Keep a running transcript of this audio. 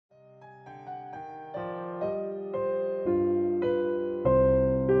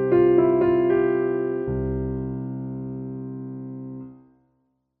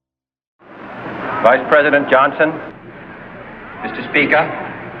Vice President Johnson, Mr. Speaker,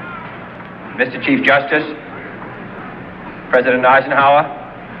 Mr. Chief Justice, President Eisenhower,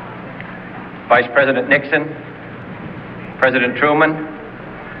 Vice President Nixon, President Truman,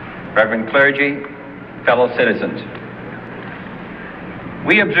 Reverend clergy, fellow citizens.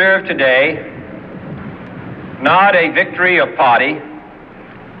 We observe today not a victory of party,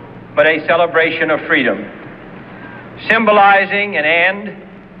 but a celebration of freedom, symbolizing an end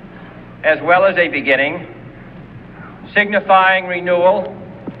as well as a beginning, signifying renewal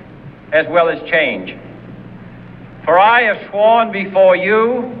as well as change. For I have sworn before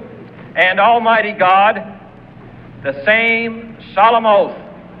you and Almighty God the same solemn oath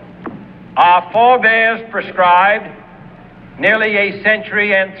our forebears prescribed nearly a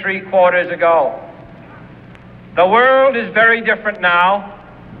century and 3/4 ago. The world is very different now,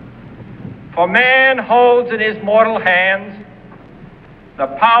 for man holds in his mortal hands the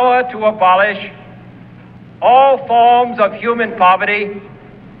power to abolish all forms of human poverty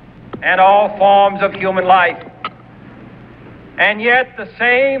and all forms of human life. And yet the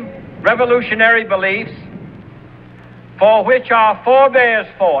same revolutionary beliefs for which our forebears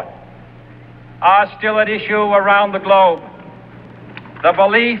fought are still at issue around the globe. The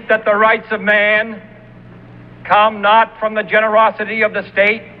belief that the rights of man come not from the generosity of the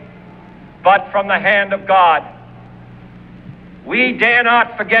state, but from the hand of God. We dare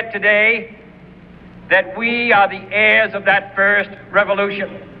not forget today that we are the heirs of that first revolution.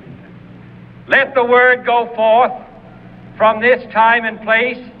 Let the word go forth from this time and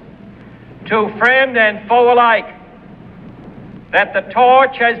place to friend and foe alike that the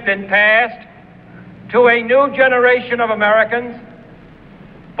torch has been passed to a new generation of Americans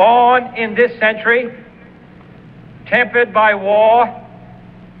born in this century, tempered by war,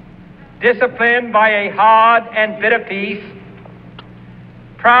 disciplined by a hard and bitter peace,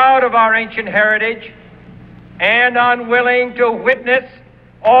 proud of our ancient heritage, and unwilling to witness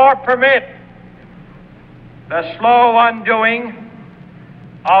or permit the slow undoing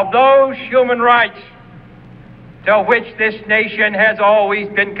of those human rights to which this nation has always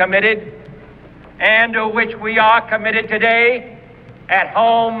been committed and to which we are committed today at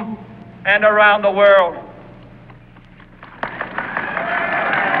home and around the world.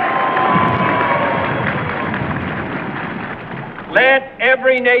 Let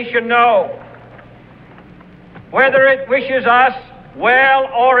every nation know, whether it wishes us well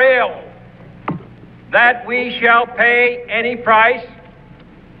or ill, that we shall pay any price,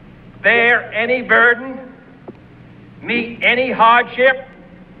 bear any burden, meet any hardship,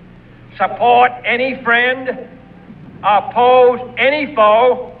 support any friend, oppose any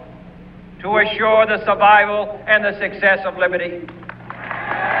foe to assure the survival and the success of liberty.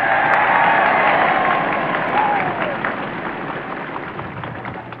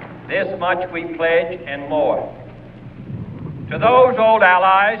 This much we pledge and more. To those old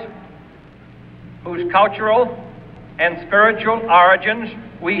allies whose cultural and spiritual origins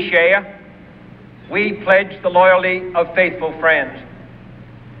we share, we pledge the loyalty of faithful friends.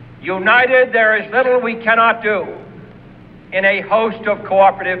 United, there is little we cannot do in a host of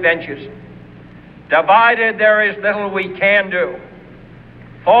cooperative ventures. Divided, there is little we can do,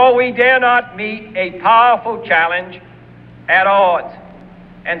 for we dare not meet a powerful challenge at odds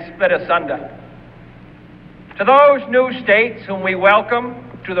and split asunder. To those new states whom we welcome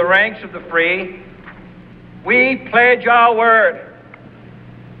to the ranks of the free, we pledge our word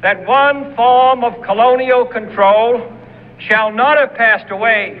that one form of colonial control shall not have passed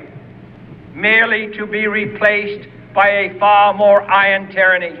away, merely to be replaced by a far more iron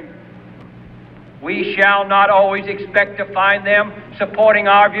tyranny. We shall not always expect to find them supporting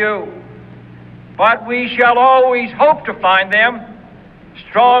our view, but we shall always hope to find them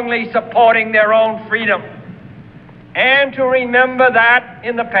strongly supporting their own freedom, and to remember that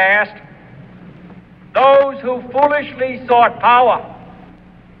in the past, those who foolishly sought power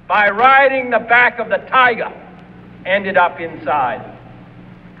by riding the back of the tiger ended up inside.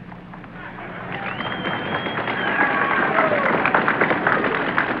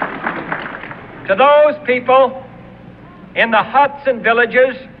 To those people in the huts and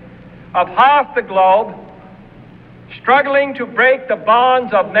villages of half the globe struggling to break the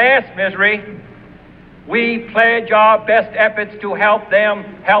bonds of mass misery, we pledge our best efforts to help them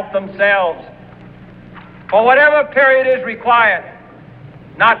help themselves for whatever period is required,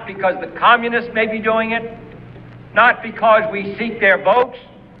 not because the communists may be doing it, not because we seek their votes,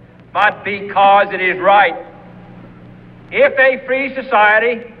 but because it is right. If a free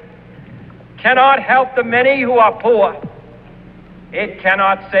society cannot help the many who are poor, it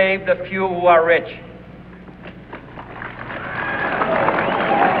cannot save the few who are rich.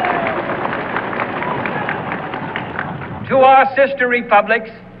 To our sister republics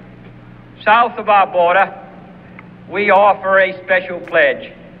south of our border, we offer a special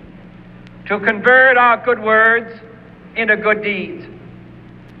pledge to convert our good words into good deeds,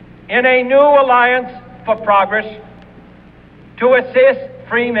 in a new alliance for progress, to assist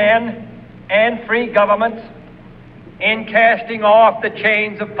free men and free governments in casting off the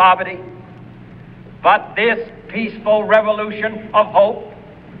chains of poverty. But this peaceful revolution of hope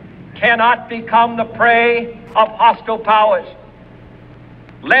cannot become the prey of hostile powers.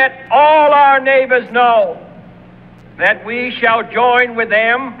 Let all our neighbors know that we shall join with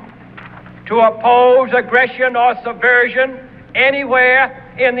them to oppose aggression or subversion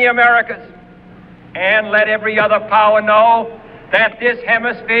anywhere in the Americas. And let every other power know that this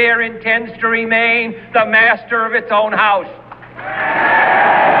hemisphere intends to remain the master of its own house.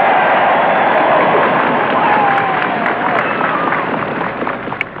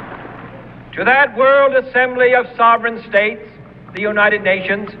 To that World Assembly of Sovereign States, the United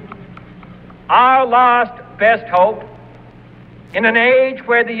Nations, our last best hope, in an age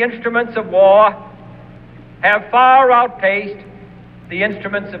where the instruments of war have far outpaced the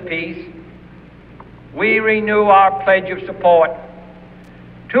instruments of peace, we renew our pledge of support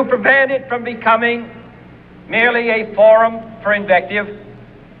to prevent it from becoming merely a forum for invective,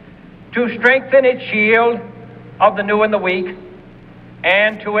 to strengthen its shield of the new and the weak,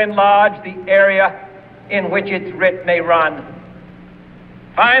 and to enlarge the area in which its writ may run.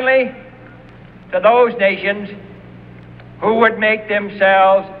 Finally, to those nations who would make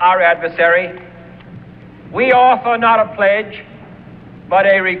themselves our adversary, we offer not a pledge, but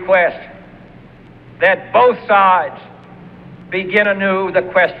a request that both sides begin anew the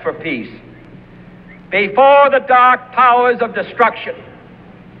quest for peace. Before the dark powers of destruction,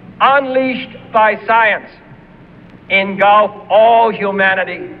 unleashed by science, engulf all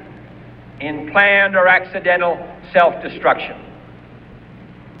humanity in planned or accidental self-destruction.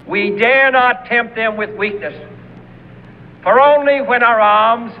 We dare not tempt them with weakness, for only when our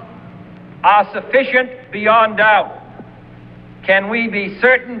arms are sufficient beyond doubt can we be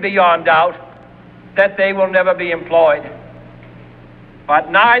certain beyond doubt that they will never be employed. But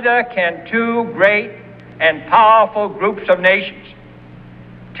neither can two great and powerful groups of nations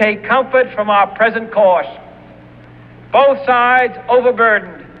take comfort from our present course, both sides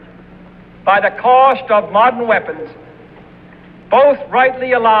overburdened by the cost of modern weapons, both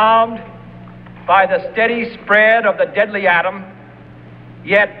rightly alarmed by the steady spread of the deadly atom,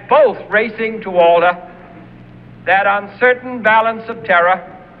 yet both racing to alter that uncertain balance of terror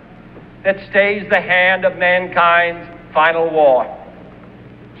that stays the hand of mankind's final war.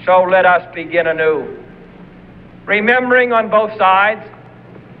 So let us begin anew, remembering on both sides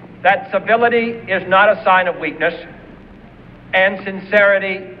that civility is not a sign of weakness, and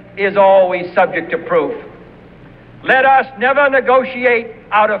sincerity is always subject to proof. Let us never negotiate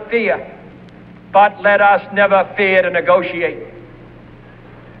out of fear, but let us never fear to negotiate.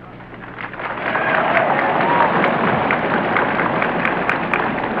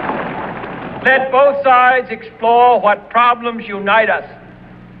 Let both sides explore what problems unite us,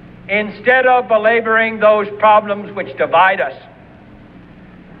 instead of belaboring those problems which divide us.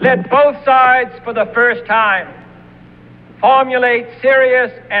 Let both sides, for the first time, formulate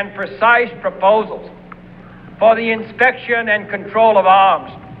serious and precise proposals for the inspection and control of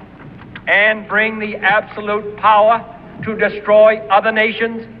arms, and bring the absolute power to destroy other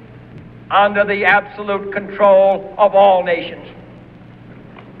nations under the absolute control of all nations.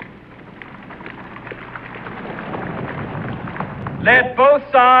 Let both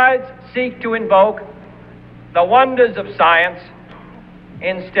sides seek to invoke the wonders of science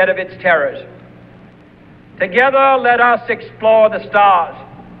instead of its terrors. Together, let us explore the stars,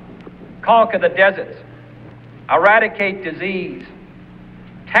 conquer the deserts, eradicate disease,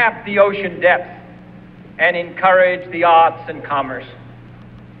 tap the ocean depth, and encourage the arts and commerce.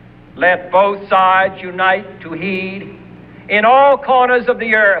 Let both sides unite to heed in all corners of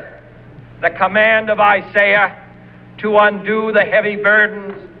the earth the command of Isaiah to undo the heavy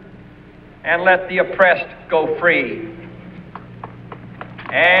burdens and let the oppressed go free.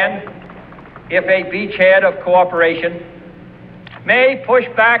 And if a beachhead of cooperation may push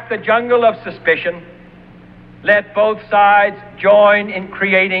back the jungle of suspicion, let both sides join in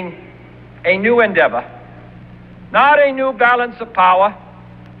creating a new endeavor, not a new balance of power,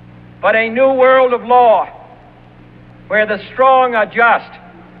 but a new world of law, where the strong are just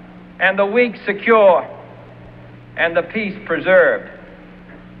and the weak secure and the peace preserved.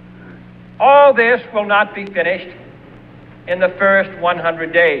 All this will not be finished in the first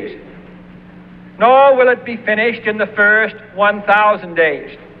 100 days, nor will it be finished in the first 1,000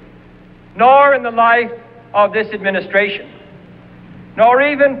 days, nor in the life of this administration, nor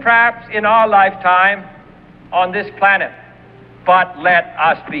even perhaps in our lifetime on this planet. But let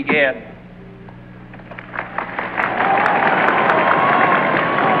us begin.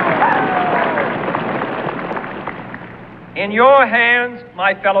 In your hands,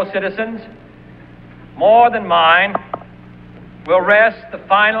 my fellow citizens, more than mine, will rest the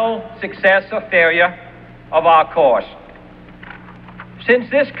final success or failure of our course. Since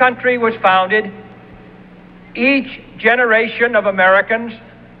this country was founded, each generation of Americans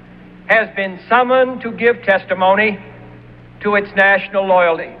has been summoned to give testimony to its national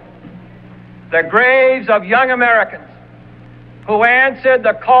loyalty. The graves of young Americans who answered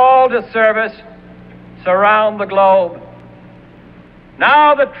the call to service surround the globe.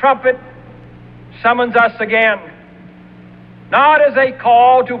 Now the trumpet summons us again, not as a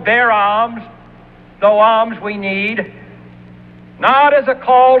call to bear arms, though arms we need, not as a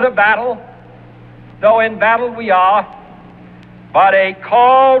call to battle, though in battle we are, but a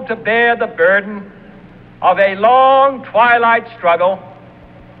call to bear the burden of a long twilight struggle,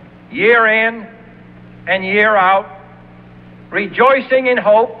 year in and year out, rejoicing in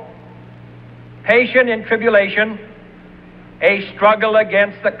hope, patient in tribulation, a struggle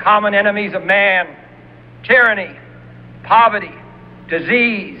against the common enemies of man, tyranny, poverty,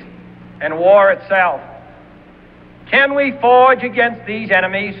 disease, and war itself. Can we forge against these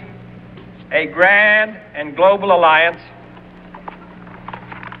enemies a grand and global alliance,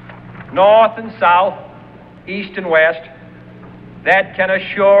 north and south, east and west, that can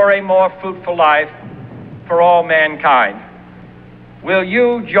assure a more fruitful life for all mankind? Will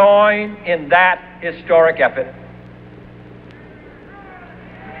you join in that historic effort?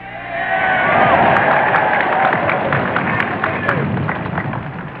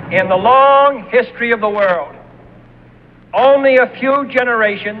 In the long history of the world, only a few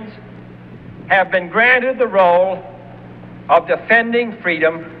generations have been granted the role of defending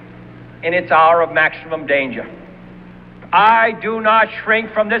freedom in its hour of maximum danger. I do not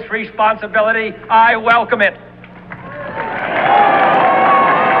shrink from this responsibility. I welcome it.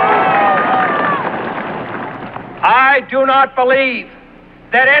 I do not believe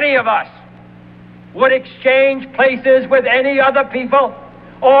that any of us would exchange places with any other people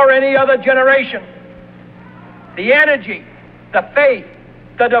or any other generation. The energy, the faith,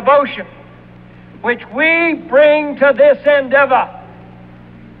 the devotion which we bring to this endeavor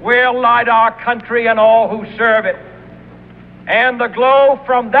will light our country and all who serve it. And the glow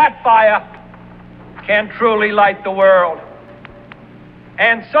from that fire can truly light the world.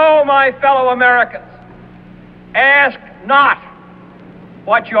 And so, my fellow Americans, ask not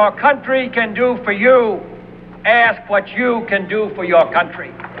what your country can do for you. Ask what you can do for your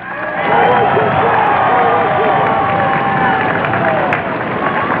country.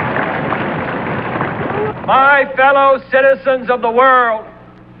 My fellow citizens of the world,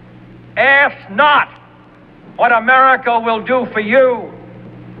 ask not what America will do for you,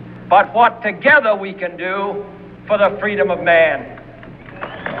 but what together we can do for the freedom of man.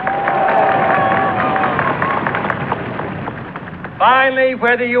 Finally,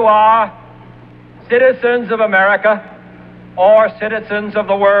 whether you are citizens of America or citizens of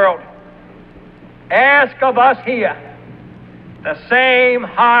the world, ask of us here the same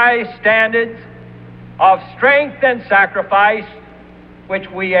high standards of strength and sacrifice which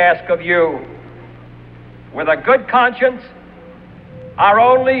we ask of you. With a good conscience, our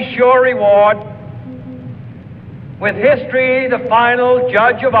only sure reward, with history the final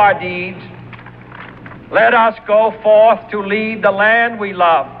judge of our deeds, let us go forth to lead the land we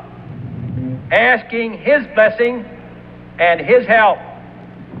love, asking His blessing and His help,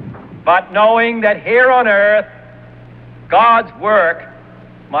 but knowing that here on earth, God's work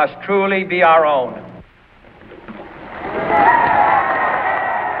must truly be our own.